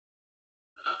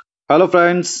Hello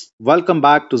friends, welcome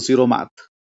back to Zero.Math.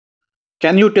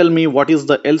 Can you tell me what is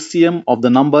the LCM of the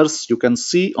numbers you can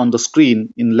see on the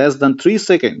screen in less than 3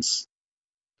 seconds?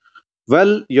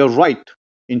 Well, you're right.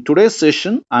 In today's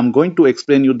session, I'm going to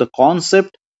explain you the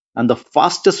concept and the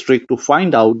fastest trick to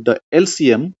find out the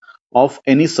LCM of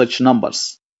any such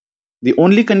numbers. The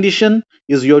only condition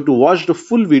is you have to watch the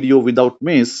full video without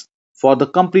miss for the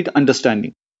complete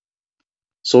understanding.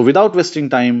 So without wasting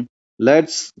time,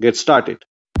 let's get started.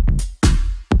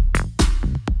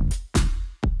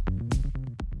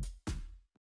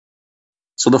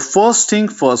 So the first thing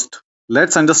first,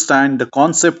 let's understand the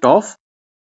concept of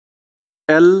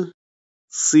LCM.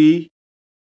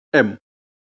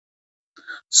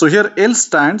 So here L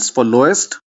stands for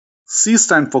lowest, C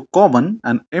stands for common,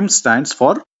 and M stands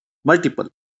for multiple.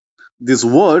 These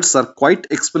words are quite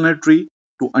explanatory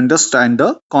to understand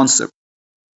the concept.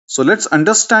 So let's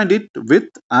understand it with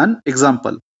an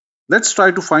example. Let's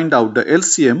try to find out the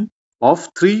LCM of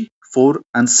 3, 4,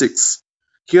 and 6.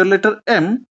 Here letter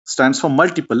M stands for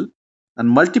multiple, and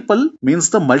multiple means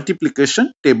the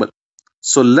multiplication table.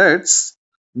 So let's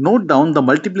note down the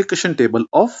multiplication table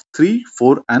of 3,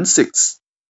 4, and 6.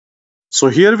 So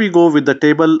here we go with the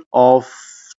table of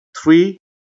 3,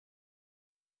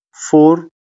 4,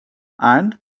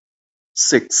 and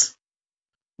 6.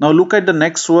 Now look at the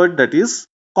next word, that is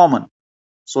common.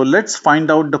 So let's find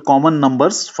out the common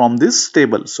numbers from this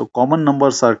table. So common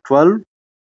numbers are 12,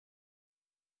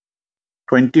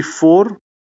 24.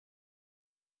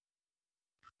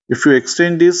 If you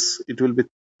extend this, it will be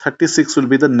 36 will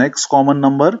be the next common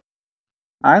number,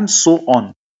 and so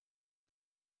on.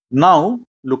 Now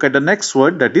look at the next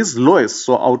word, that is lowest.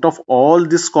 So out of all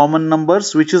these common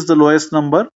numbers, which is the lowest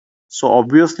number? So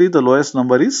obviously the lowest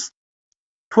number is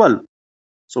 12.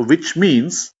 So which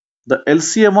means the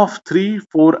LCM of 3,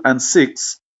 4, and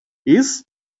 6 is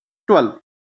 12.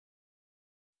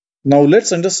 Now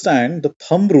let's understand the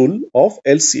thumb rule of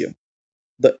LCM.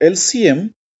 The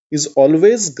LCM is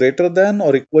always greater than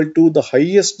or equal to the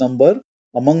highest number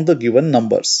among the given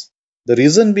numbers. The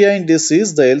reason behind this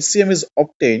is the LCM is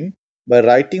obtained by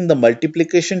writing the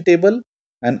multiplication table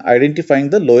and identifying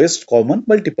the lowest common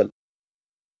multiple.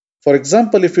 For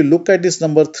example, if you look at this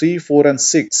number 3, 4, and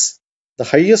 6, the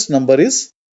highest number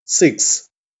is 6.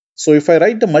 So if I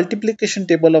write the multiplication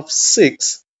table of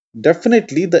 6,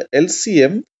 definitely the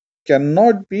LCM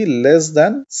cannot be less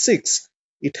than 6.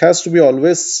 It has to be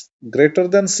always greater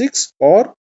than 6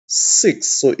 or 6.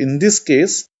 So in this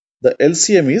case, the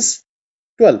LCM is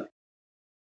 12.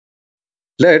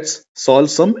 Let's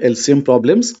solve some LCM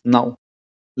problems now.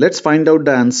 Let's find out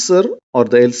the answer or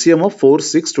the LCM of 4,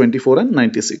 6, 24, and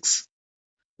 96.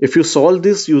 If you solve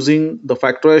this using the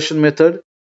factorization method,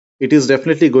 it is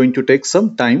definitely going to take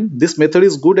some time. This method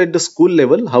is good at the school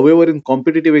level. However, in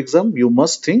competitive exam, you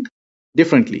must think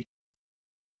differently.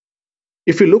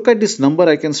 If you look at this number,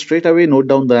 I can straight away note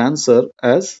down the answer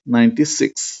as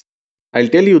 96. I'll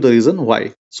tell you the reason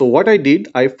why. So what I did,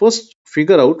 I first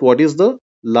figure out what is the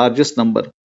largest number.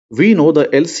 We know the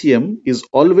LCM is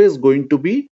always going to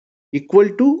be equal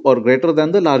to or greater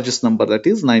than the largest number, that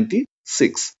is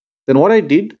 96. Then what I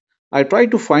did, I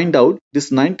tried to find out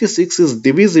this 96 is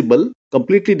divisible,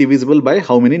 completely divisible by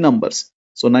how many numbers.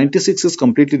 So 96 is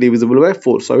completely divisible by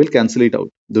 4. So I will cancel it out.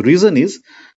 The reason is,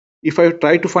 if I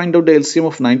try to find out the LCM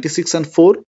of 96 and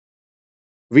 4,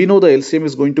 we know the LCM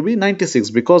is going to be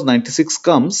 96 because 96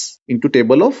 comes into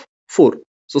table of 4.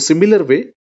 So similar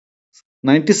way,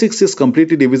 96 is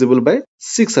completely divisible by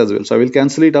 6 as well. So I will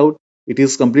cancel it out. It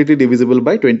is completely divisible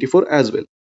by 24 as well.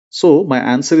 So my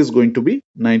answer is going to be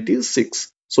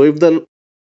 96. So if the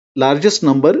largest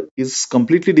number is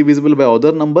completely divisible by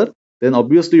other number, then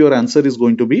obviously your answer is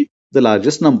going to be the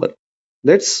largest number.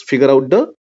 Let's figure out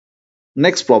the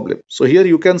next problem. So here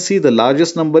you can see the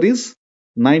largest number is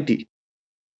 90.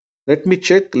 Let me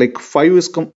check, like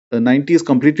 90 is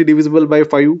completely divisible by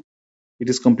 5. It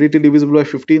is completely divisible by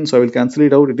 15. So I will cancel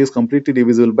it out. It is completely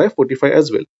divisible by 45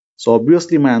 as well. So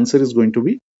obviously my answer is going to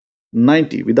be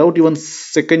 90. Without even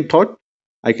second thought,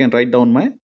 I can write down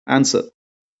my answer.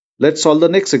 Let's solve the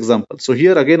next example. So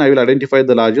here again I will identify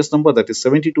the largest number, that is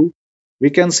 72. We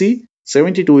can see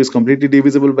 72 is completely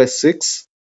divisible by 6,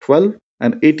 12,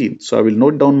 and 18. So I will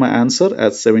note down my answer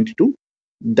as 72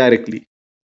 directly.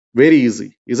 Very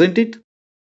easy, isn't it?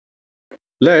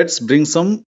 Let's bring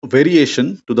some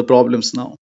variation to the problems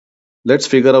now. Let's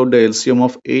figure out the LCM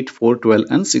of 8, 4, 12,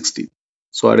 and 16.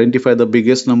 So identify the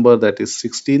biggest number, that is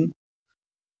 16.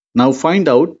 Now find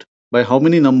out by how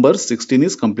many numbers 16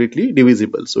 is completely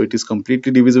divisible. So it is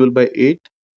completely divisible by 8.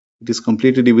 It is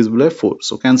completely divisible by 4.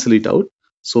 So cancel it out.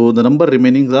 So the number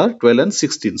remaining are 12 and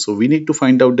 16. So we need to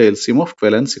find out the LCM of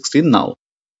 12 and 16 now.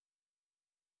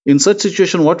 In such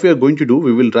situation, what we are going to do,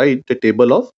 we will write the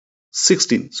table of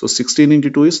 16. So 16 into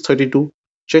 2 is 32.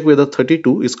 Check whether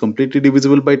 32 is completely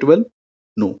divisible by 12.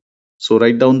 No. So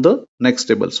write down the next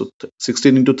table. So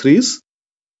 16 into 3 is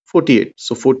 48.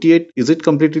 So 48, is it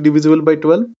completely divisible by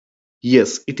 12?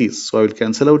 Yes, it is. So I will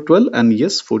cancel out 12 and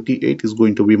yes, 48 is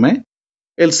going to be my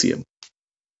LCM.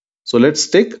 So let's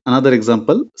take another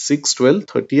example, 6, 12,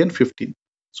 30 and 15.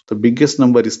 So the biggest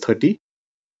number is 30.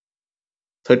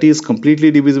 30 is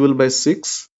completely divisible by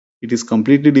 6. It is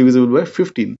completely divisible by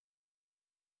 15.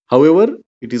 However,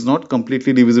 it is not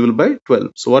completely divisible by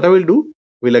 12. So what I will do,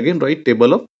 will again write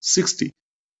table of 60,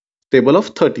 table of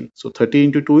 30. So 30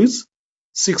 into 2 is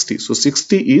 60. So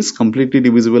 60 is completely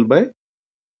divisible by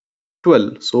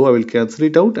 12. So I will cancel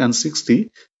it out and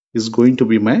 60 is going to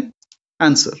be my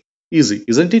answer. Easy,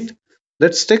 isn't it?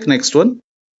 Let's take next one.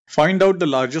 Find out the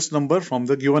largest number from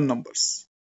the given numbers.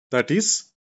 That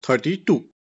is 32.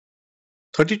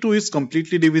 32 is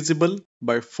completely divisible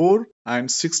by 4 and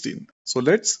 16. So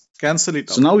let's cancel it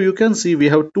out. So now you can see we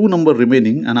have two number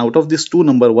remaining, and out of this two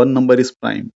number, one number is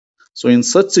prime. So in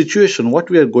such situation, what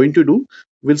we are going to do,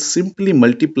 we'll simply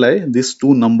multiply this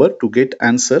two number to get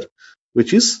answer,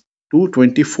 which is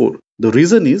 224. The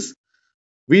reason is,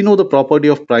 we know the property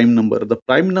of prime number. The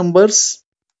prime numbers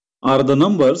are the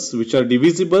numbers which are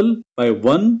divisible by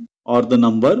 1 or the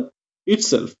number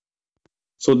itself.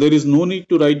 So there is no need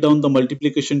to write down the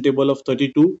multiplication table of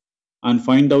 32 and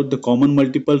find out the common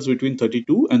multiples between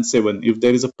 32 and 7. If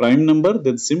there is a prime number,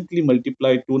 then simply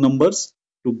multiply two numbers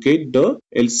to get the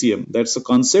LCM. That's a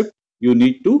concept you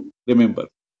need to remember.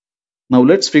 Now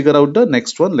let's figure out the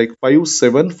next one, like 5,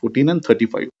 7, 14 and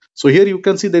 35. So here you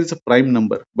can see there is a prime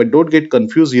number, but don't get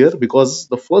confused here, because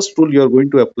the first rule you are going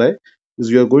to apply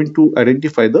is you are going to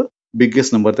identify the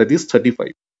biggest number, that is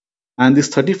 35. And this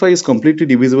 35 is completely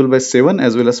divisible by 7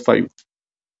 as well as 5.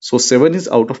 So 7 is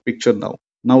out of picture now.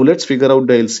 Now let's figure out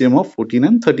the LCM of 14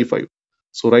 and 35.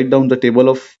 So write down the table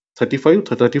of 35.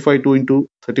 35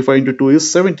 into 2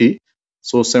 is 70.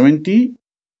 So 70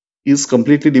 is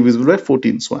completely divisible by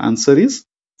 14. So answer is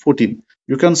 14.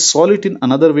 You can solve it in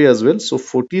another way as well. So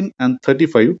 14 and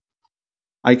 35,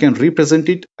 I can represent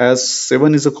it as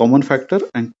 7 is a common factor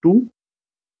and 2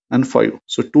 and 5.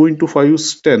 So 2 into 5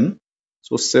 is 10.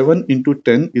 So 7 into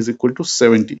 10 is equal to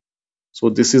 70. So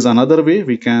this is another way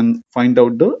we can find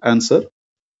out the answer.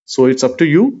 So it's up to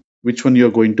you which one you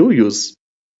are going to use.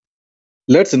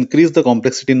 Let's increase the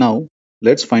complexity now.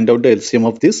 Let's find out the LCM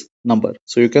of this number.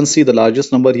 So you can see the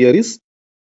largest number here is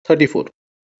 34.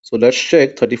 So let's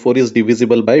check 34 is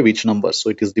divisible by which number. So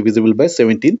it is divisible by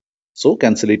 17. So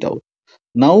cancel it out.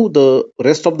 Now the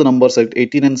rest of the numbers are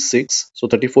 18 and 6. So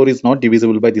 34 is not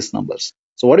divisible by these numbers.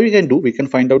 So what we can do, we can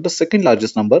find out the second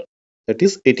largest number, that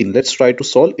is 18. Let's try to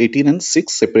solve 18 and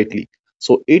 6 separately.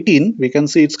 So 18, we can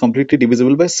see it's completely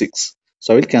divisible by 6.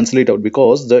 So I will cancel it out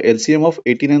because the LCM of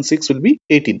 18 and 6 will be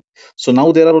 18. So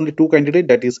now there are only two candidates,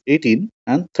 that is 18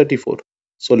 and 34.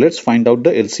 So let's find out the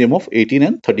LCM of 18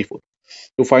 and 34.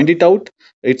 To find it out,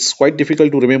 it's quite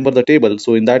difficult to remember the table.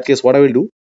 So in that case, what I will do,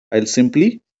 I'll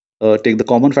simply take the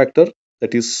common factor,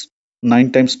 that is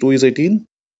 9 times 2 is 18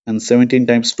 and 17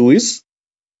 times 2 is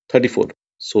 34.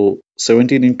 So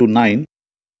 17 into 9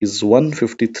 is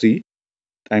 153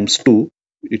 times 2,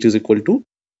 it is equal to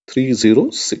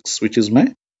 306, which is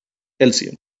my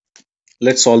LCM.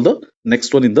 Let's solve the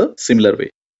next one in the similar way.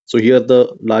 So here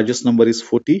the largest number is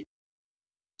 40.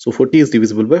 So 40 is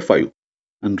divisible by 5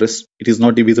 and rest, it is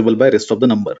not divisible by rest of the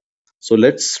number. So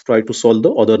let's try to solve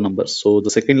the other numbers. So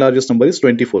the second largest number is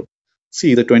 24.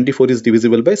 See, the 24 is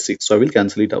divisible by 6, so I will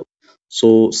cancel it out.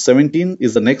 So 17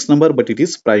 is the next number, but it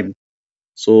is prime.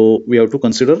 So we have to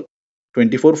consider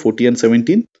 24, 40 and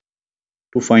 17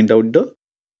 to find out the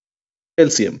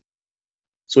LCM.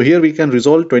 So here we can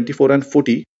resolve 24 and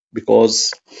 40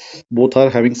 because both are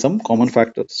having some common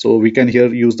factors. So we can here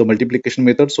use the multiplication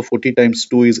method. So 40 times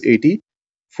 2 is 80.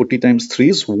 40 times 3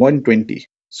 is 120.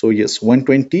 So yes,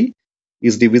 120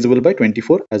 is divisible by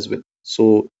 24 as well.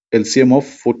 So LCM of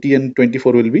 40 and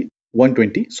 24 will be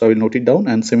 120. So I will note it down,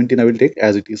 and 17 I will take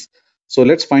as it is. So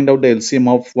let's find out the LCM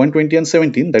of 120 and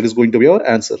 17. That is going to be our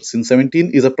answer. Since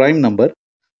 17 is a prime number,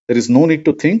 there is no need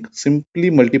to think. Simply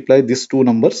multiply these two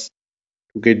numbers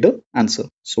to get the answer.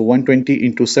 So 120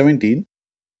 into 17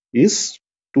 is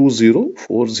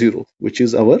 2040, which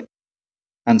is our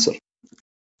answer.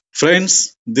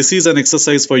 Friends, this is an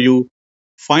exercise for you.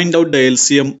 Find out the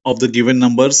LCM of the given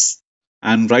numbers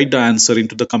and write the answer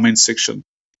into the comment section.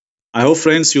 I hope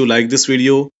friends you like this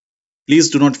video. Please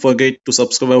do not forget to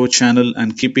subscribe our channel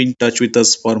and keep in touch with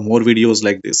us for more videos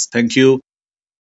like this. Thank you.